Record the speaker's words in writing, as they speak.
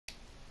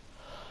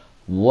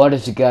What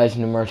is it, guys?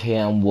 Nimrod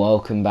here, and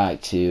welcome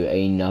back to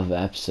another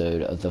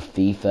episode of the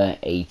FIFA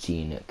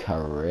 18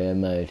 career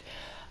mode.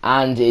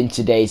 And in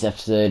today's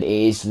episode, it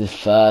is the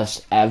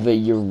first ever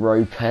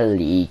Europa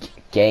League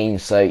game.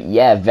 So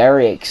yeah,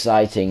 very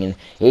exciting, and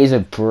it is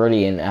a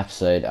brilliant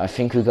episode. I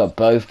think we got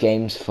both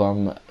games for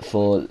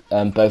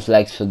both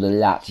legs for the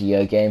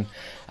Lazio game.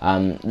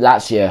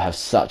 Lazio have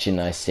such a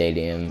nice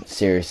stadium.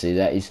 Seriously,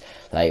 that is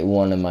like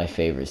one of my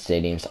favorite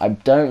stadiums. I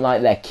don't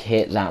like their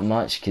kit that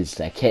much because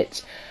their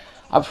kits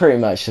are pretty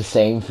much the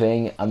same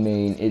thing. I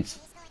mean, it's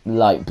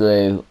light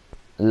blue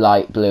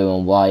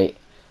and white,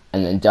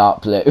 and then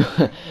dark blue.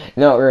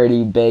 Not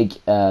really big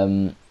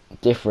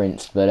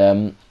difference,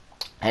 but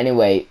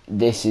anyway,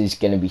 this is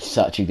going to be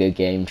such a good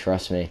game,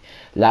 trust me.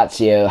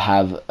 Lazio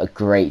have a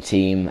great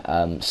team,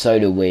 so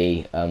do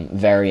we,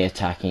 very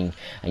attacking,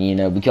 and you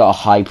know, we got a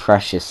high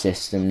pressure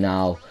system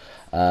now,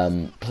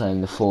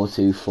 playing the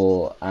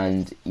 4-2-4,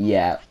 and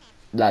yeah,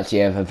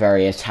 Lazio have a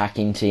very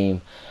attacking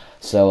team,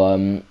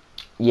 so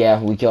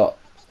yeah, we got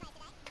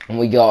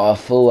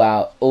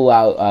a all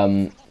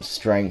out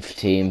strength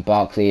team.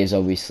 Barkley is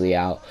obviously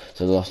out,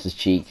 so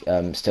Loftus-Cheek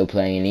still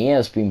playing, and he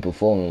has been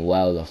performing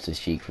well,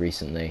 Loftus-Cheek,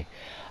 recently.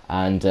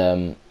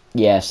 And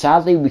yeah,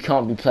 sadly we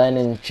can't be playing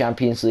in the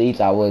Champions League.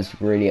 That was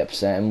really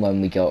upsetting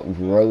when we got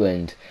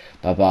ruined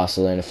by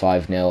Barcelona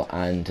 5-0,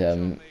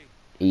 and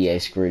EA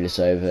screwed us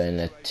over in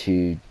a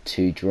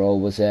 2-2 draw,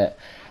 was it?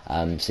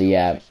 So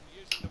yeah.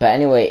 But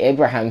anyway,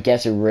 Abraham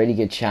gets a really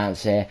good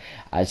chance here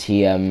as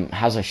he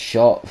has a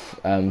shot,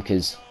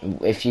 because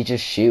if you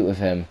just shoot with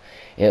him,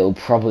 it'll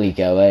probably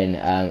go in,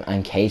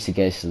 and Keita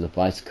goes to the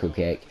bicycle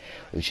kick,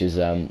 which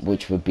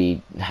would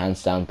be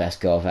hands down best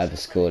goal I've ever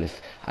scored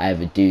if I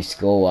ever do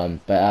score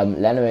one. But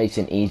Leno makes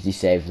an easy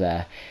save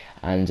there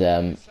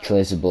and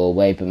clears the ball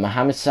away, but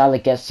Mohamed Salah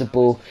gets the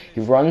ball,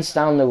 he runs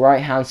down the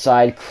right hand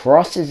side,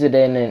 crosses it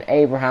in, and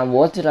Abraham,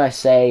 what did I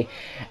say,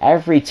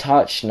 every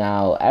touch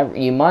now,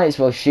 you might as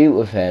well shoot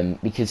with him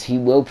because he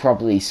will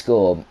probably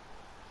score,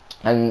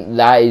 and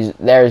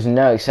there is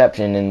no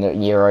exception in the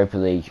Europa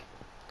League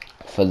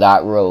for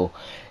that rule.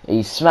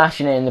 He's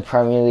smashing it in the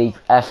Premier League.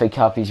 FA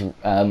Cup, he's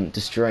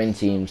destroying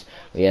teams.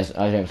 Yes,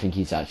 I don't think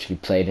he's actually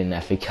played an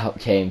FA Cup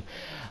game.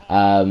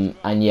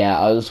 And yeah,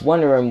 I was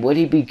wondering, would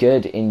he be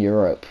good in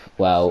Europe?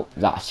 Well,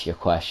 that's your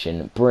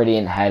question.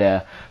 Brilliant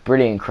header,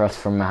 brilliant cross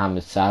from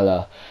Mohamed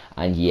Salah,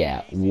 and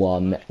yeah,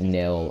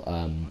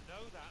 1-0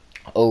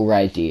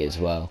 already as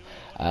well.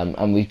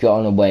 And we've got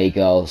an away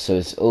goal, so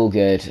it's all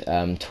good.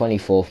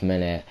 24th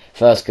minute,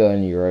 first goal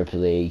in the Europa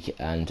League,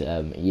 and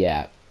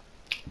yeah,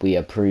 we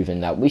are proving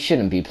that we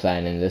shouldn't be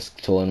playing in this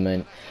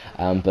tournament,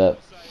 but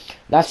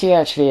Lazio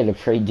actually had a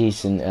pretty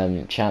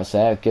decent chance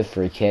there, good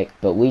free kick,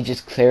 but we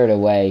just clear it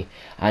away,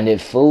 and it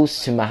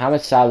falls to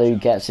Mohamed Salah, who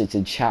gets it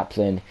to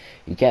Chaplin,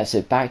 who gets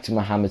it back to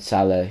Mohamed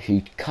Salah,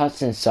 who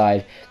cuts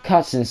inside,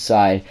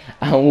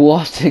 and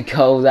what a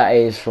goal that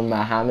is from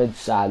Mohamed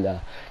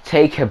Salah.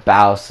 Take a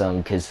bow,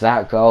 son, because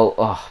that goal,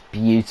 oh,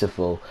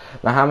 beautiful.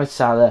 Mohamed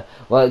Salah,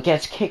 well, it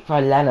gets kicked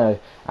by Leno,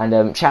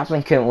 and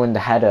Chaplin couldn't win the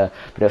header,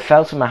 but it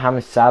fell to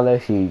Mohamed Salah,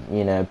 who,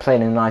 you know,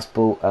 played a nice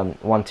ball,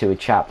 1-2 with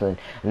Chaplin,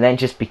 and then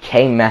just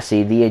became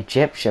Messi, the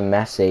Egyptian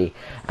Messi,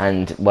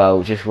 and,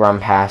 well, just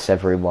run past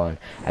everyone,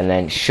 and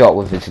then shot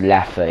with his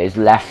left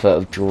foot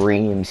of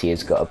dreams. He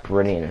has got a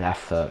brilliant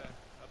left foot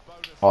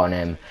on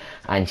him,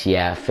 and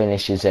yeah,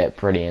 finishes it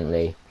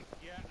brilliantly.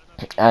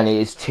 And it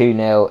is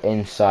 2-0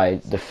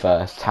 inside the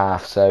first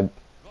half, so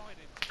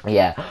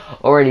yeah,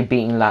 already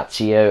beaten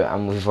Lazio,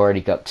 and we've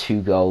already got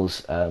 2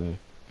 goals,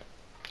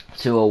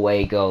 2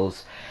 away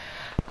goals,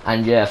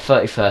 and yeah,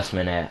 31st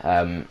minute,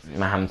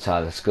 Mohamed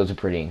Salah scores a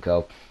brilliant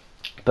goal.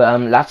 But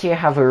Lazio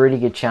have a really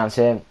good chance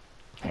here,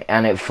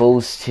 and it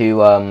falls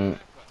to, I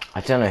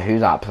don't know who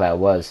that player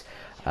was,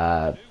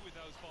 don't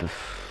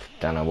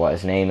know what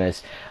his name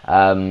is,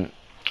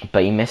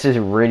 but he misses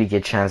a really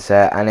good chance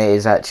there, and it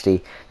is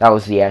actually, that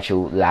was the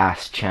actual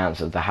last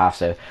chance of the half.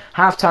 So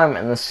half time,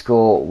 and the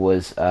score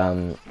was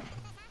 2-0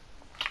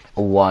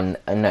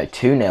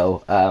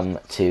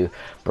 to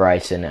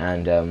Brighton,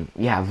 and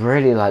yeah, I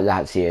really like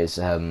Lazio's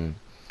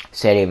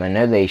stadium. I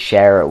know they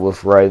share it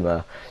with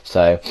Roma,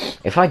 so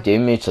if I do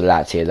move to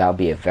Lazio, that'll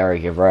be a very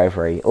good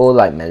rivalry, or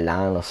like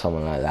Milan or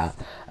someone like that,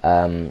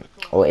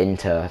 or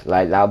Inter.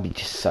 Like, that'll be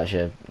just such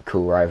a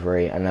cool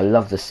rivalry, and I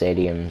love the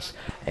stadiums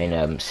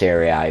in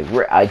Serie A.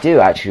 I do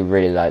actually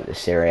really like the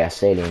Serie A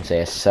stadiums.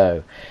 They are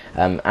so,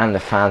 and the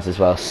fans as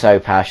well, so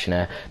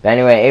passionate. But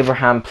anyway,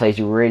 Abraham plays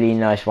a really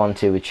nice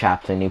 1-2 with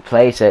Chaplin, who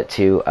plays it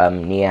to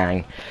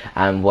Niang,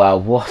 and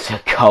well, what a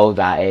goal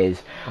that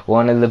is.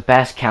 One of the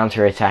best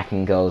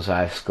counter-attacking goals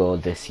I've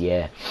scored this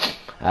year.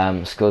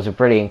 Scores a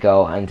brilliant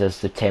goal and does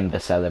the timber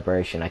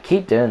celebration. I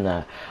keep doing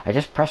that. I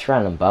just press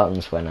random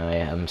buttons when I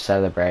am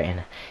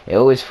celebrating. It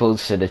always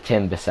falls to the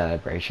timber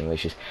celebration,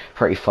 which is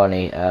pretty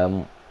funny.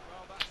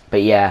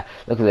 But yeah,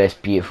 look at this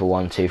beautiful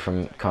 1-2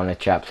 from Connor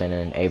Chaplin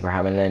and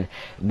Abraham, and then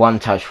one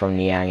touch from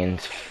Niang and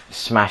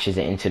smashes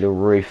it into the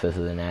roof of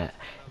the net.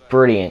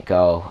 brilliant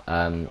goal,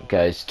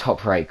 goes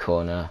top right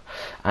corner.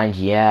 And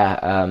yeah,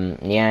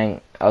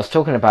 Niang, I was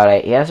talking about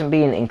it, he hasn't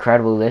been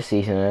incredible this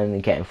season,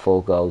 only getting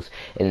 4 goals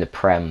in the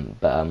Prem,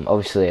 but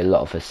obviously a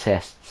lot of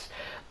assists.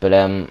 But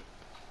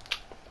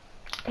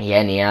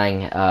yeah,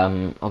 Niang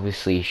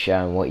obviously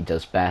showing what he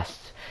does best.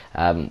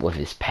 With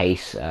his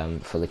pace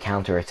for the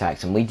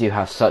counter-attacks, and we do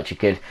have such a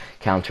good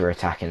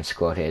counter-attacking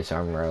squad here, it's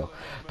unreal.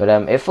 But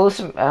it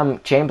falls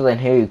Chamberlain,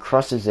 who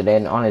crosses it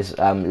in on his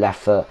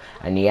left foot,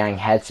 and Niang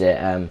heads it.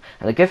 And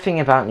the good thing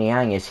about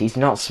Niang is he's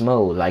not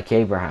small like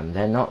Abraham.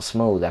 They're not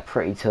small, they're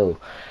pretty tall.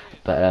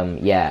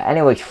 But yeah,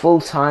 anyway,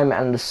 full time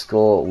and the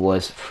score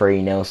was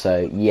 3-0.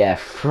 So yeah,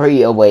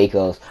 3 away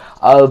goals.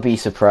 I would be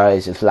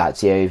surprised if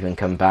Lazio even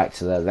come back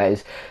to that. That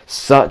is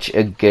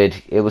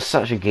it was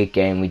such a good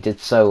game. We did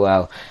so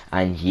well,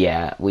 and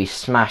yeah, we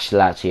smashed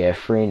Lazio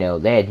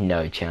 3-0. They had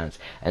no chance,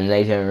 and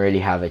they don't really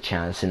have a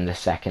chance in the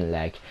second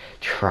leg.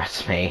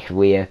 Trust me,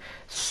 we are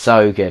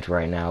so good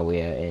right now. We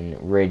are in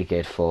really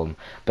good form.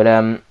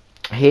 But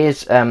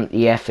here's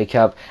the FA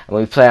Cup, and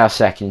we play our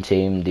second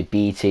team, the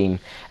B team,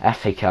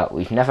 FA Cup.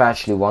 We've never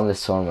actually won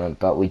this tournament,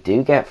 but we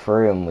do get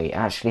through, and we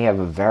actually have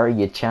a very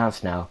good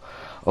chance now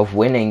of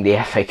winning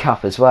the FA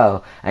Cup as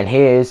well. And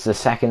here's the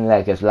second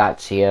leg of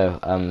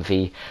Lazio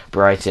v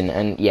Brighton,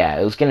 and yeah,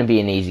 it was going to be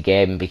an easy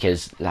game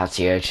because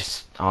Lazio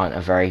just aren't a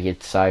very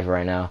good side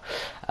right now.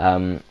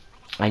 And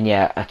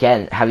yeah,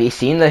 again, have you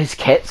seen those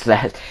kits?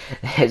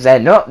 They're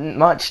not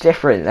much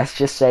different, let's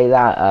just say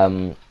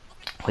that.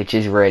 Which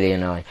is really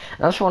annoying.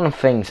 And that's one of the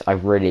things I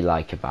really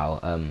like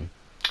about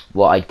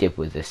what I did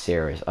with this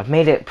series. I've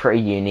made it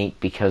pretty unique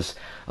because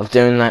of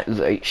doing that,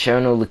 like,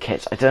 showing all the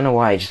kits. I don't know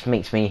why, it just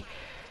makes me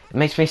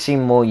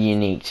seem more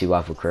unique to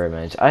other career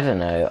modes. I don't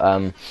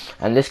know.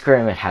 And this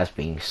career mode has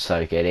been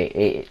so good.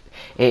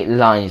 It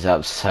lines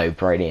up so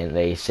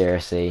brilliantly.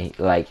 Seriously,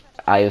 like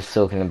I was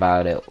talking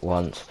about it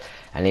once,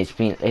 and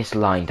it's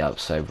lined up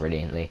so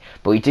brilliantly.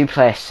 But we do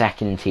play a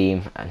second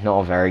team, not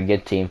a very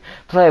good team.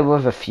 Play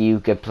with a few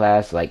good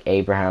players like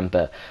Abraham,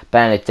 but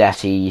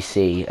Benedetti, you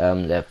see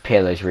the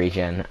Pillars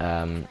regen.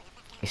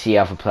 You see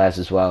other players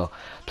as well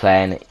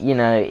playing. You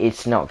know,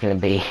 it's not going to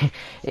be.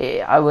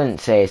 I wouldn't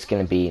say it's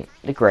going to be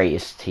the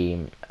greatest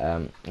team. We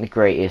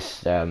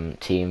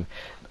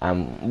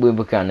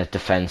were going to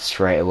defend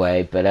straight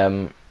away, but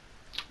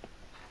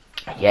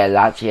yeah,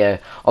 Lazio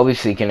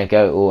obviously going to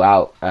go all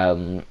out.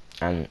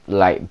 And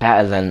like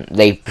better than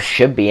they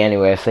should be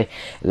anyway. If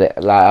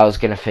I was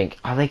gonna think,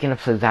 are they gonna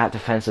play that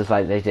defensive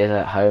like they did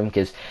at home?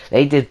 Because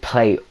they did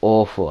play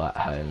awful at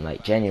home.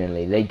 Like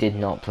genuinely, they did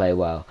not play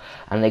well,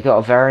 and they got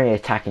a very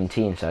attacking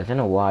team. So I don't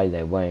know why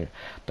they won't.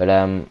 But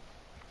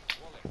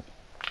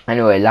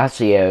anyway,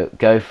 Lazio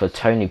go for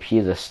Tony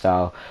Pulis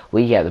style.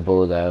 We get the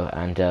ball though,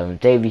 and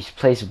Davies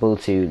plays the ball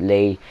to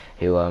Lee,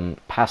 who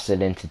passed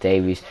it into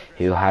Davies,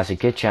 who has a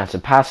good chance to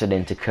pass it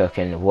into Cook,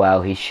 and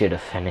well, he should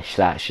have finished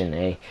that, shouldn't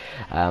he?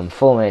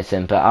 4 minutes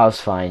in, but I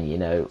was fine. You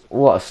know,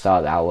 what a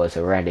start that was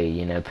already.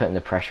 You know, putting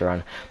the pressure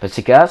on. But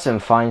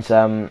Sigurdsson finds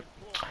I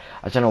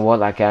don't know what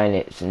that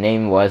guy's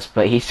name was,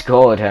 but he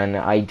scored and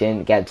I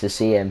didn't get to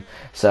see him.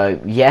 So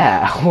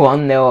yeah,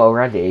 1-0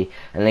 already,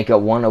 and they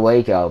got 1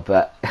 away goal,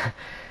 but.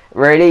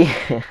 Really,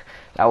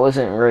 that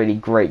wasn't really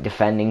great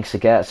defending.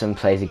 Sigurdsson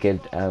plays a good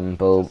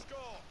ball.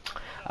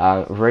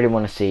 Really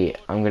want to see.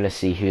 I'm going to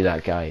see who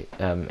that guy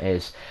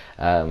is.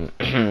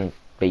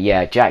 But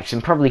yeah,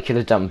 Jackson probably could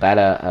have done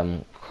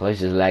better. Close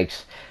his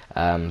legs.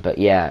 But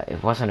yeah,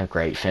 it wasn't a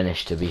great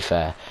finish, to be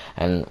fair.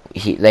 And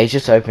they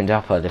just opened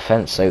up our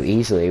defense so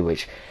easily,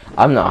 which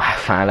I'm not a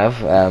fan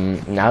of.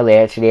 Now they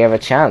actually have a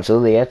chance. All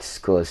they had to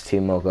score is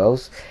 2 more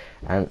goals,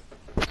 and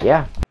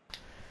yeah.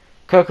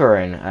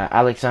 Kokorin,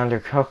 Alexander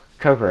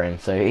Kokorin,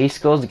 so he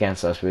scores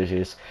against us, which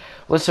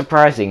was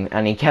surprising,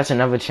 and he gets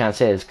another chance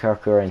here.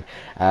 Kokorin,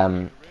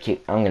 I'm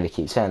going to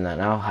keep saying that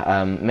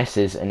now,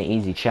 misses an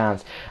easy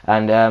chance,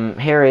 and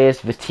here he is,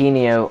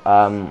 Vitinho,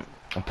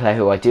 a player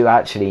who I do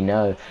actually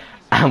know,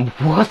 and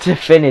what a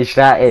finish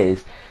that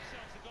is,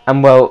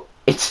 and well,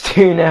 it's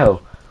 2-0,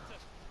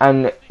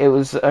 and it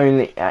was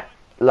only...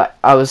 like,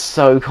 I was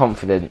so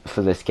confident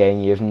for this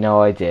game, you have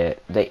no idea.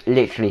 They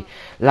literally,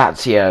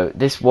 Lazio,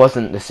 this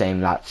wasn't the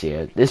same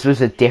Lazio. This was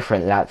a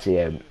different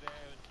Lazio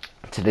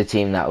to the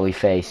team that we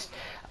faced.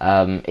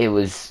 It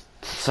was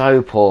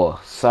so poor.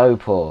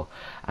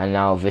 And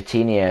now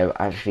Vitinho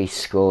actually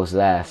scores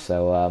there,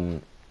 so,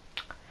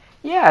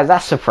 yeah,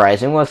 that's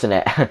surprising, wasn't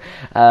it?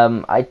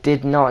 I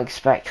did not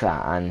expect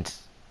that, and...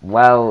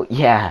 well,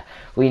 yeah,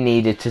 we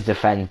needed to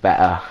defend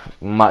better,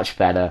 much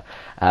better,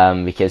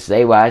 because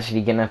they were actually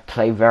going to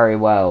play very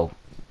well,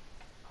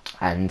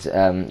 and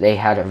they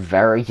had a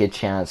very good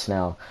chance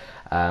now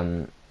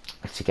to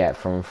get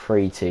from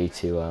 3-2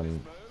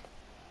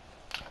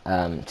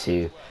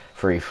 to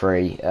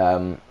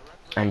 3-3,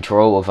 and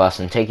draw with us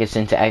and take us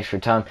into extra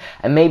time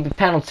and maybe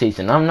penalties.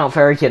 And I'm not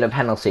very good at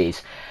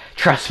penalties.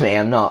 Trust me,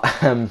 I'm not.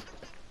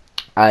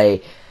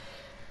 I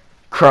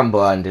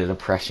crumble under the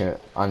pressure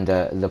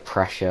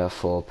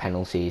for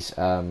penalties.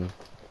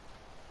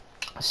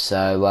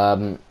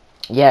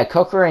 Yeah,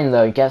 Cochran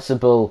though gets the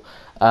ball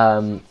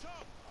and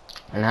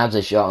has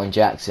a shot on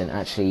Jackson.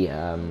 Actually,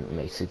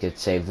 makes a good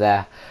save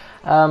there.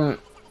 Oh,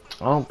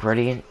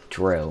 brilliant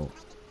drilling.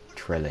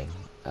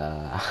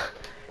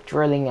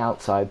 Drilling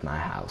outside my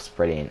house.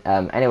 Brilliant.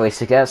 Anyway,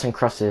 so Gerson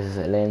crosses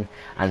it in,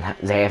 and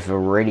they have a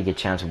really good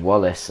chance.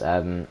 Wallace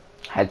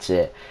heads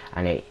it,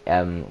 and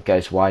it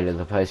goes wide of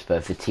the post,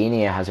 but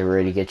Vitinha has a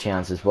really good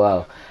chance as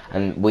well.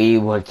 And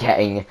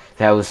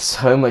there was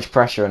so much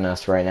pressure on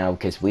us right now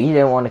because we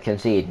didn't want to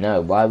concede.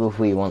 No, why would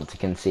we want to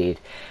concede?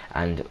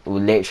 And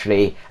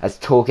literally, as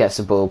Tor gets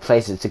the ball,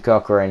 plays it to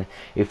Cochran,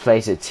 who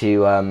plays it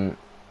to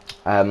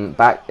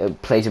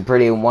plays a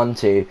brilliant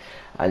 1-2,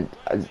 and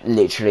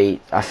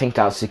literally, I think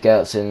that's the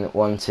Gerson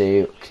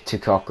 1-2 to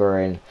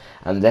Cochran,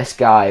 and this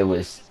guy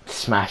was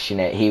smashing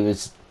it. He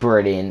was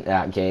brilliant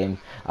that game.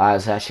 I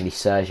was actually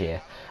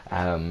Sergio,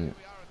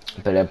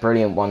 but a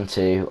brilliant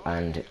 1-2,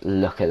 and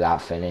look at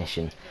that finish.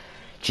 And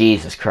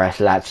Jesus Christ,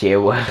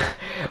 Lazio,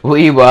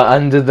 we were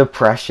under the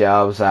pressure.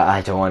 I was like,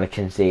 I don't want to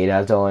concede.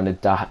 I don't want to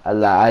die.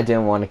 I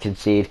don't want to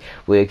concede.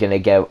 We're going to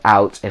go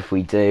out if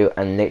we do.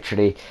 And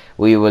literally,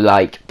 we were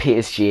like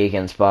PSG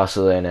against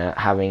Barcelona,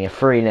 having a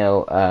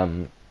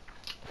 3-0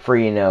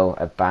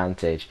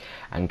 advantage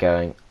and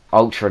going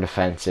ultra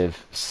defensive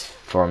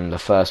from the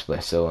first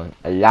whistle and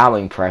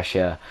allowing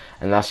pressure,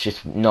 and that's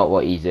just not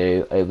what you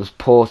do. It was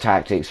poor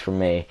tactics from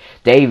me.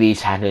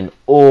 Davies had an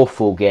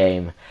awful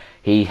game.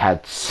 He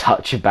had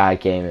such a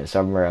bad game, it's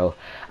unreal.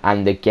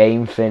 And the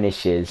game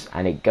finishes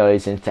and it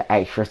goes into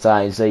extra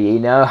time. So you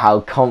know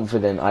how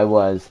confident I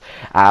was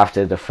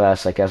after the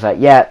first leg. I was like,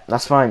 yeah,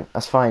 that's fine.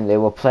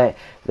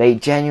 They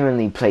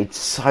genuinely played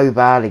so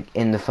bad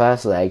in the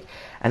first leg,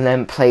 and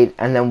then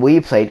we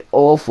played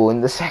awful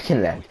in the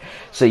second leg.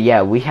 So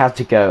yeah, we had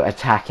to go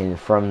attacking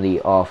from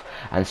the off,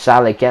 and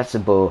Salah gets the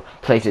ball,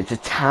 plays it to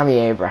Tammy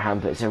Abraham,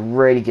 but it's a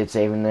really good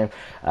save, and then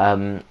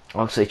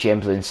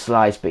Oxlade-Chamberlain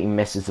slides, but he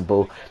misses the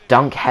ball.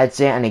 Dunk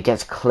heads it, and it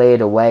gets cleared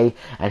away,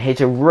 and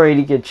hits a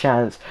really good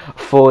chance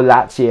for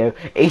Lazio.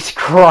 It's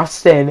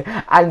crossed in,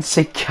 and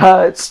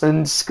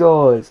Sigurdsson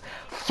scores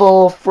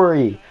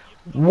 4-3.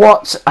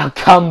 What a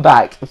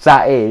comeback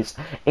that is.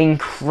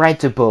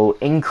 Incredible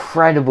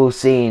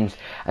scenes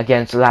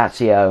against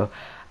Lazio.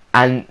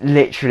 And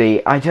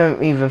literally, I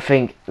don't even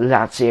think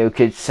Lazio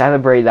could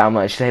celebrate that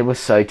much. They were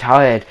so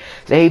tired.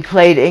 They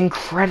played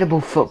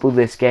incredible football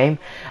this game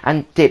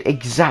and did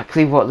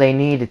exactly what they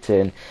needed to.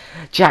 And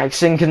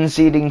Jackson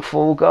conceding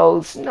 4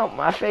 goals, not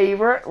my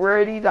favourite,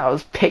 really. That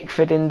was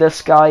Pickford in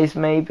disguise,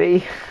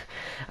 maybe.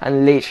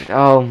 And literally,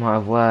 oh my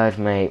word,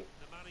 mate.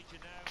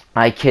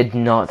 I could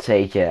not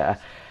take it.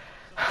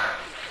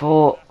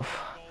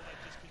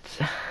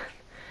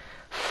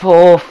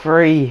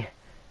 4-3.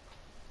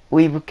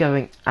 We were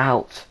going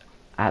out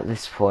at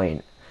this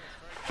point.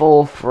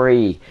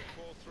 4-3.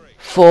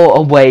 4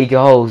 away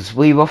goals.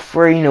 We were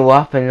 3-0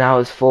 up and now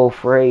it's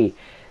 4-3.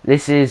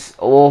 This is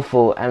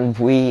awful, and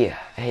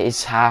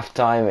it's half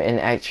time in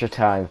extra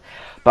time.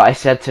 But I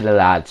said to the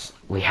lads,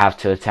 we have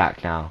to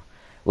attack now.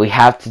 We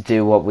have to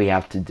do what we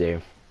have to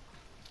do.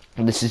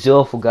 This is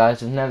awful,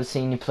 guys. I've never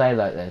seen you play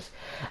like this.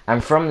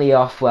 And from the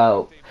off,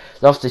 well,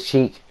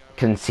 Loftus-Cheek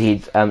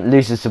concedes,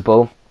 loses the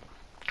ball.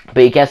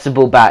 But he gets the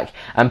ball back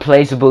and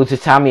plays the ball to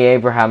Tammy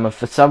Abraham, and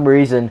for some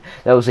reason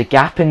there was a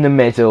gap in the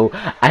middle,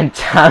 and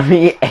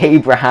Tammy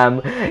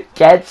Abraham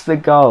gets the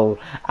goal,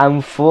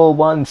 and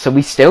 4-1. So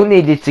we still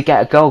needed to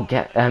get a goal.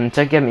 Don't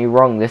get me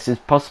wrong, this is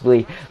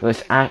possibly the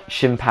most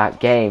action-packed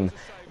game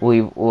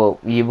you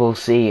will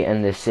see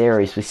in this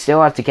series. We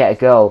still had to get a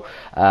goal,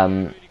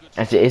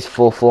 as it is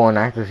 4-4 in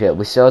aggregate.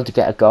 We still had to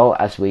get a goal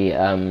as we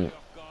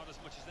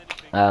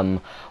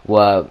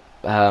were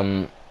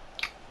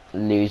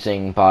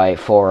losing by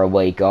 4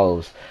 away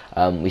goals.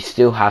 We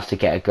still have to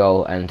get a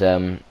goal,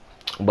 and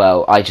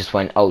well, I just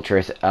went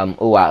ultra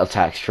all out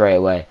attack straight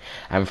away.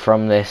 And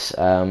from this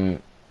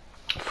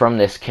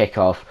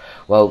kickoff,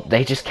 well,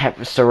 they just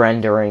kept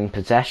surrendering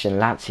possession.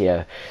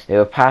 Lazio, they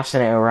were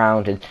passing it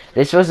around, and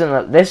this was the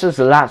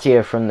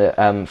Lazio from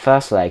the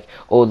first leg,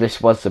 or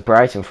this was the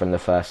Brighton from the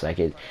first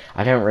leg.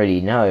 I don't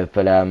really know,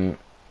 but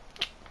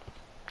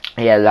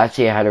yeah,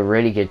 Lazio had a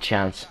really good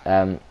chance.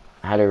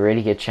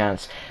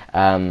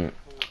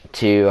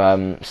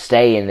 To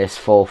stay in this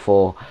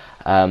 4-4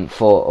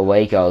 4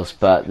 away goals,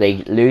 but they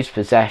lose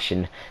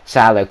possession.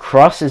 Salah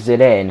crosses it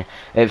in,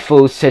 it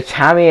falls to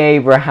Tammy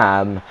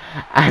Abraham,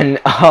 and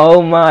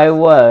oh my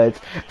word,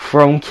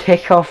 from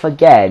kickoff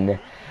again,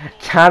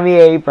 Tammy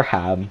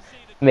Abraham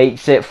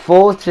makes it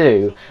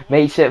 4-2,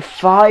 makes it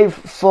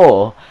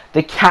 5-4.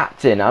 The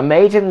captain, I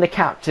made him the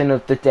captain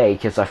of the day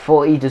because I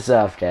thought he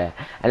deserved it,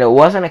 and it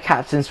wasn't a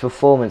captain's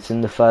performance in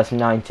the first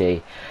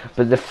 90,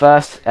 but the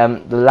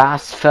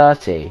last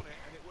 30,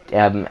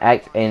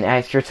 in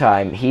extra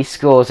time, he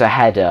scores a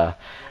header,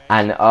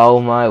 and oh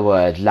my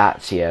word,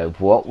 Lazio,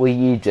 what were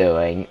you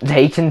doing?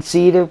 They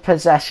conceded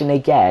possession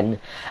again,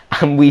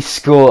 and we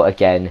score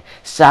again.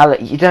 Salah,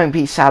 you don't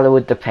beat Salah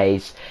with the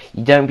pace,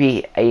 you don't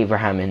beat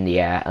Abraham in the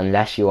air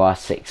unless you are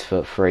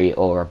 6'3"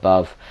 or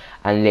above,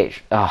 and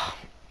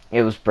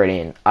It was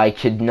brilliant. I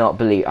could not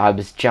believe I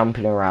was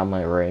jumping around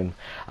my room.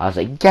 I was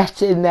like,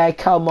 get in there,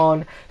 come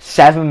on.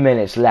 7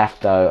 minutes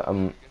left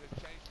though.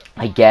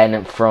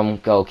 Again, from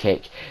goal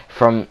kick,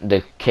 from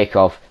the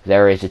kickoff,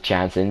 there is a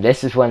chance. And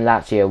this is when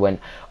Lazio went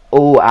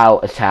all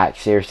out attack.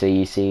 Seriously,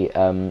 you see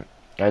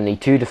only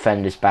 2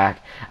 defenders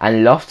back.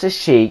 And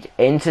Loftus-Cheek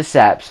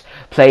intercepts,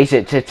 plays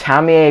it to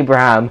Tammy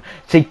Abraham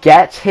to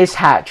get his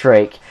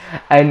hat-trick.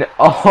 And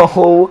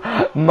oh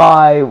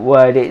my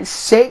word, it's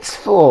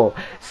 6-4.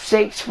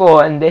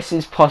 6-4, and this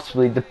is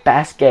possibly the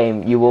best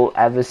game you will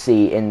ever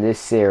see in this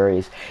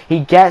series. He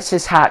gets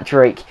his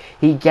hat-trick.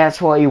 He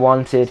gets what he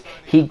wanted.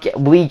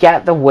 We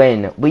get the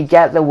win. We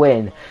get the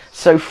win.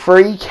 So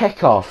 3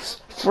 kickoffs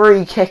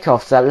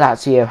that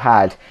Lazio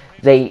had.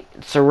 They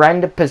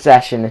surrendered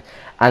possession,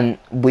 and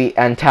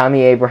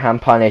Tammy Abraham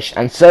punished,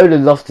 and so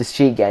did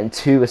Loftus-Cheek, getting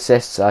 2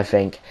 assists, I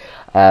think.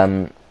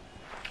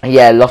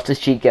 Yeah,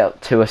 Loftus-Cheek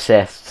got 2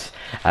 assists,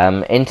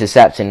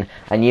 intercepting,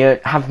 and you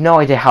have no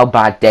idea how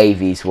bad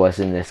Davies was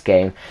in this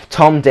game.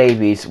 Tom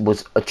Davies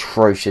was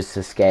atrocious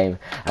this game,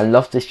 and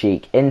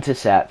Loftus-Cheek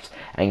intercepts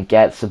and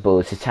gets the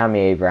ball to Tammy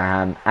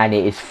Abraham, and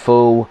it is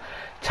full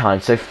time.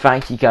 So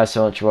thank you guys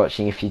so much for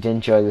watching. If you did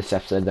enjoy this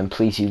episode, then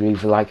please do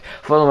leave a like,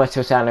 follow my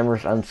Twitter at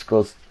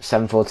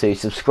 _742,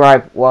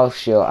 subscribe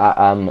whilst you're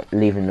at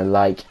leaving the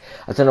like.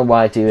 I don't know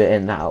why I do it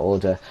in that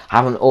order.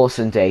 Have an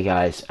awesome day,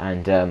 guys,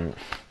 and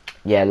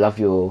yeah, love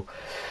you all,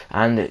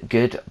 and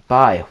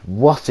goodbye.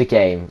 What a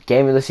game.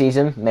 Game of the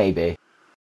season? Maybe.